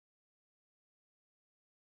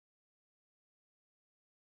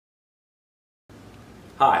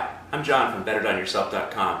Hi, I'm John from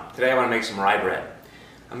betterdonyourself.com. Today I want to make some rye bread.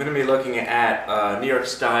 I'm going to be looking at New York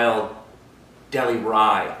style Deli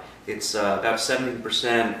rye. It's about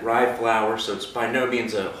 70% rye flour, so it's by no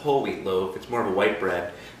means a whole wheat loaf. It's more of a white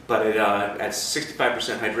bread, but it at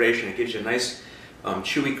 65% hydration, it gives you a nice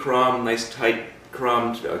chewy crumb, nice tight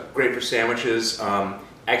crumbs, great for sandwiches,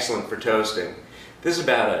 excellent for toasting. This is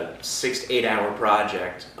about a 6 to 8 hour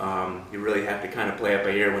project. You really have to kind of play it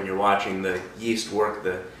by ear when you're watching the yeast work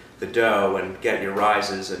the dough and get your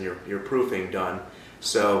rises and your proofing done.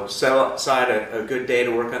 So set aside a good day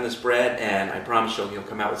to work on this bread, and I promise you'll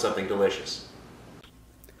come out with something delicious.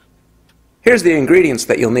 Here's the ingredients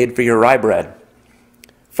that you'll need for your rye bread.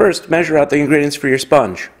 First, measure out the ingredients for your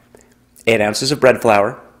sponge. 8 ounces of bread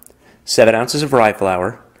flour, 7 ounces of rye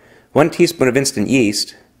flour, 1 teaspoon of instant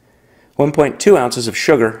yeast, 1.2 ounces of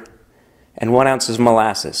sugar, and 1 ounce of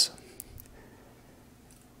molasses.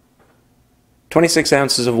 26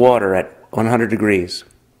 ounces of water at 100 degrees.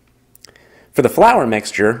 For the flour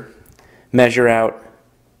mixture, measure out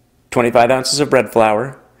 25 ounces of bread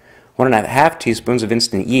flour, 1.5 teaspoons of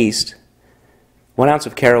instant yeast, 1 ounce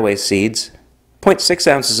of caraway seeds, 0.6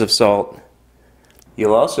 ounces of salt.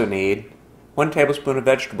 You'll also need 1 tablespoon of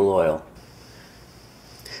vegetable oil.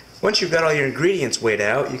 Once you've got all your ingredients weighed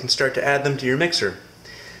out, you can start to add them to your mixer.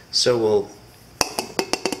 So we'll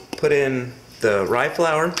put in the rye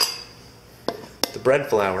flour, the bread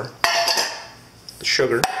flour, the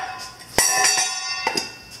sugar,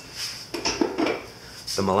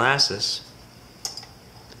 the molasses,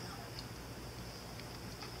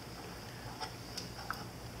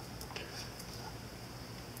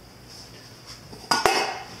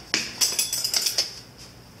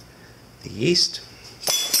 the yeast,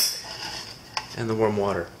 and the warm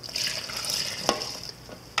water.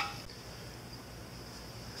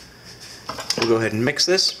 We'll go ahead and mix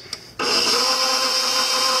this.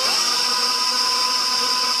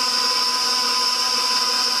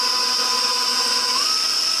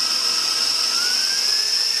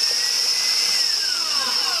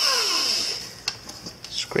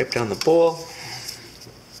 Scrape down the bowl.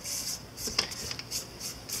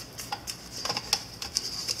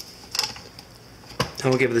 And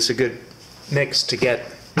we'll give this a good mix to get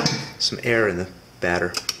some air in the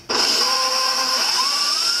batter.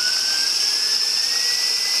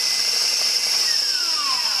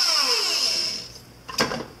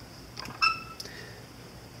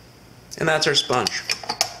 And that's our sponge.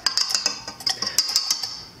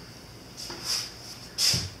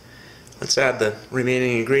 Let's add the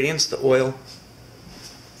remaining ingredients, the oil.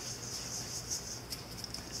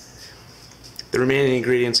 The remaining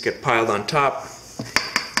ingredients get piled on top.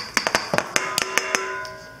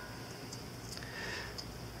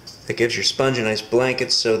 It gives your sponge a nice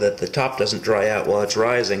blanket so that the top doesn't dry out while it's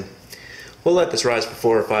rising. We'll let this rise for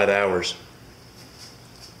 4 or 5 hours.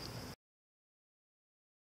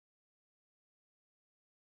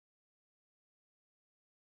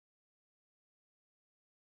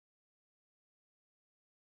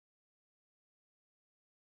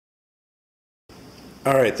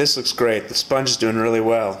 Alright, this looks great. The sponge is doing really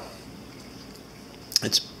well.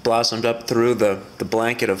 It's blossomed up through the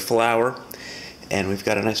blanket of flour, and we've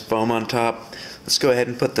got a nice foam on top. Let's go ahead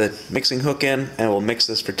and put the mixing hook in, and we'll mix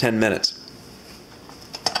this for 10 minutes.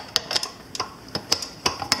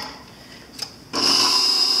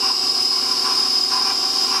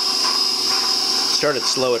 Start it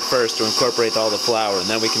slow at first to incorporate all the flour, and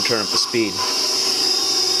then we can turn up the speed.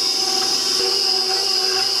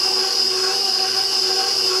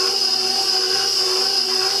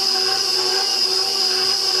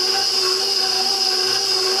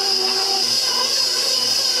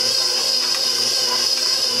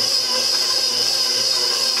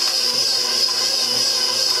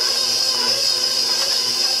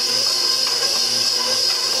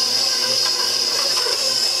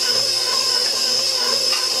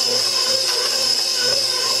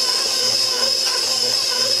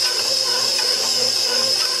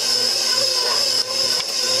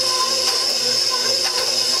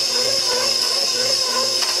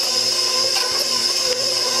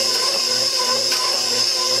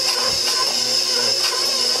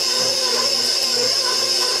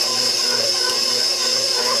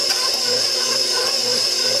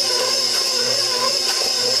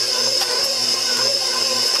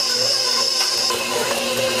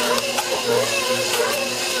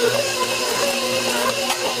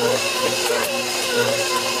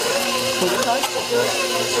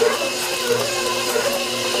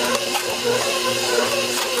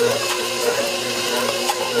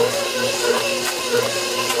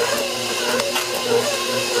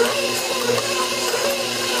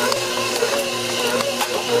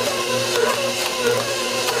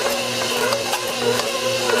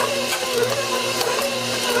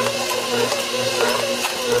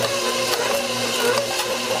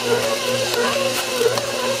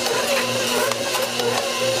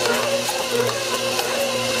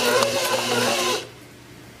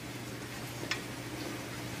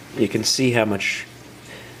 can see how much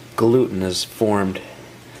gluten is formed.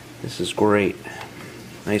 This is great.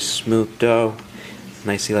 Nice smooth dough,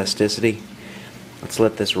 nice elasticity. Let's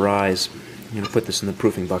let this rise. I'm going to put this in the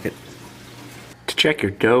proofing bucket. To check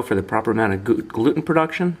your dough for the proper amount of gluten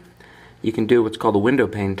production, you can do what's called a window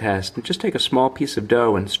pane test. And just take a small piece of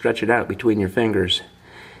dough and stretch it out between your fingers.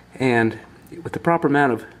 And with the proper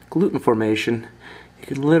amount of gluten formation, you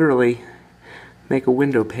can literally make a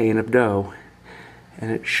window pane of dough. And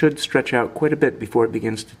it should stretch out quite a bit before it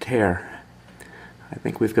begins to tear. I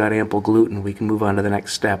think we've got ample gluten. We can move on to the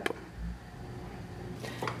next step.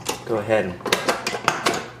 Go ahead and put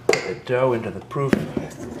the dough into the proof.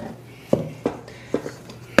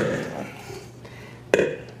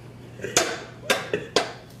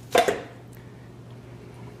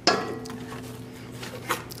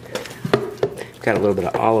 Got a little bit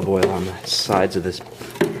of olive oil on the sides of this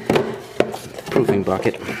proofing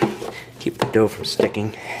bucket. Keep the dough from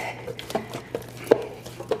sticking.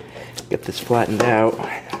 Get this flattened out.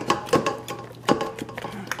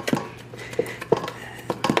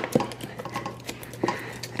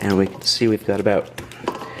 And we can see we've got about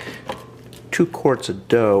 2 quarts of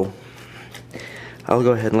dough. I'll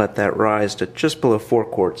go ahead and let that rise to just below 4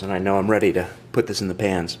 quarts, and I know I'm ready to put this in the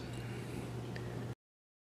pans.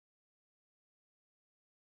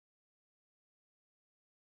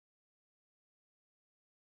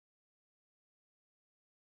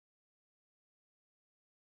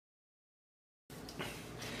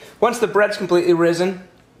 Once the bread's completely risen,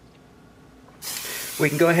 we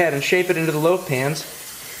can go ahead and shape it into the loaf pans.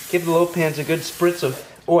 Give the loaf pans a good spritz of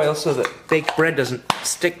oil so that baked bread doesn't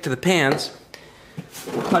stick to the pans.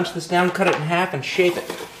 Punch this down, cut it in half, and shape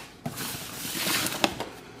it.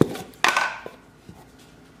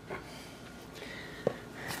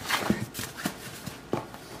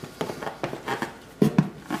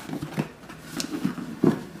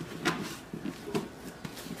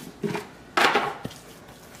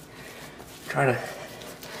 Try to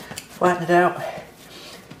flatten it out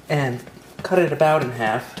and cut it about in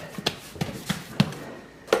half.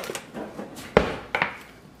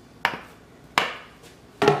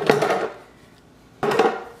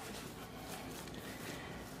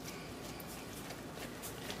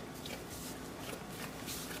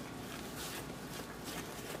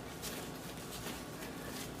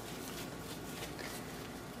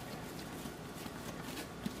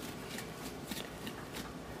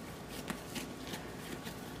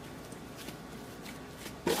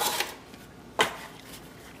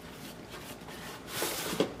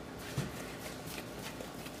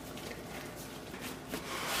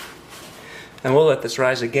 And we'll let this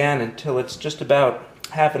rise again until it's just about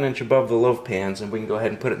 ½ an inch above the loaf pans, and we can go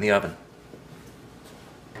ahead and put it in the oven.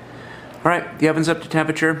 Alright, the oven's up to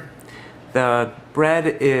temperature. The bread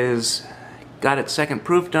is got its second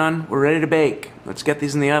proof done. We're ready to bake. Let's get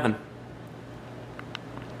these in the oven.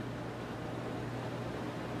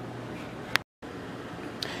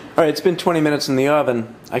 Alright, it's been 20 minutes in the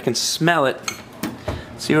oven. I can smell it.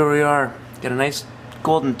 See where we are. Got a nice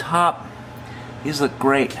golden top. These look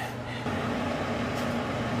great.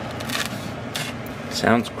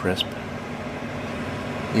 Sounds crisp.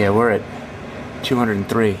 Yeah, we're at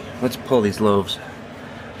 203. Let's pull these loaves.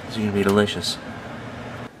 These are going to be delicious.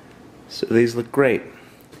 So these look great.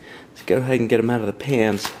 Let's go ahead and get them out of the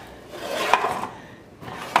pans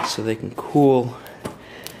so they can cool.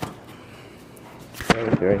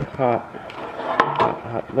 Very, very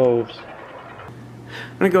hot loaves.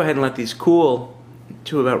 I'm going to go ahead and let these cool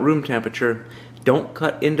to about room temperature. Don't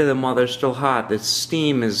cut into them while they're still hot. The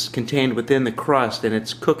steam is contained within the crust, and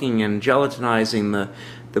it's cooking and gelatinizing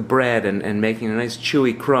the bread and making a nice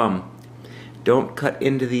chewy crumb. Don't cut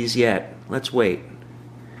into these yet. Let's wait.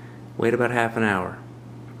 Wait about ½ an hour.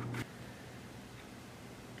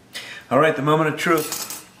 Alright, the moment of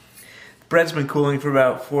truth. Bread's been cooling for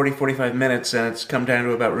about 40-45 minutes, and it's come down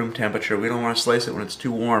to about room temperature. We don't want to slice it when it's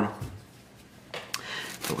too warm.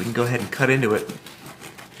 But we can go ahead and cut into it.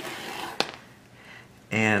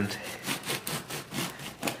 And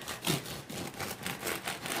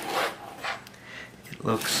it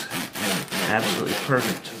looks absolutely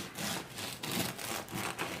perfect.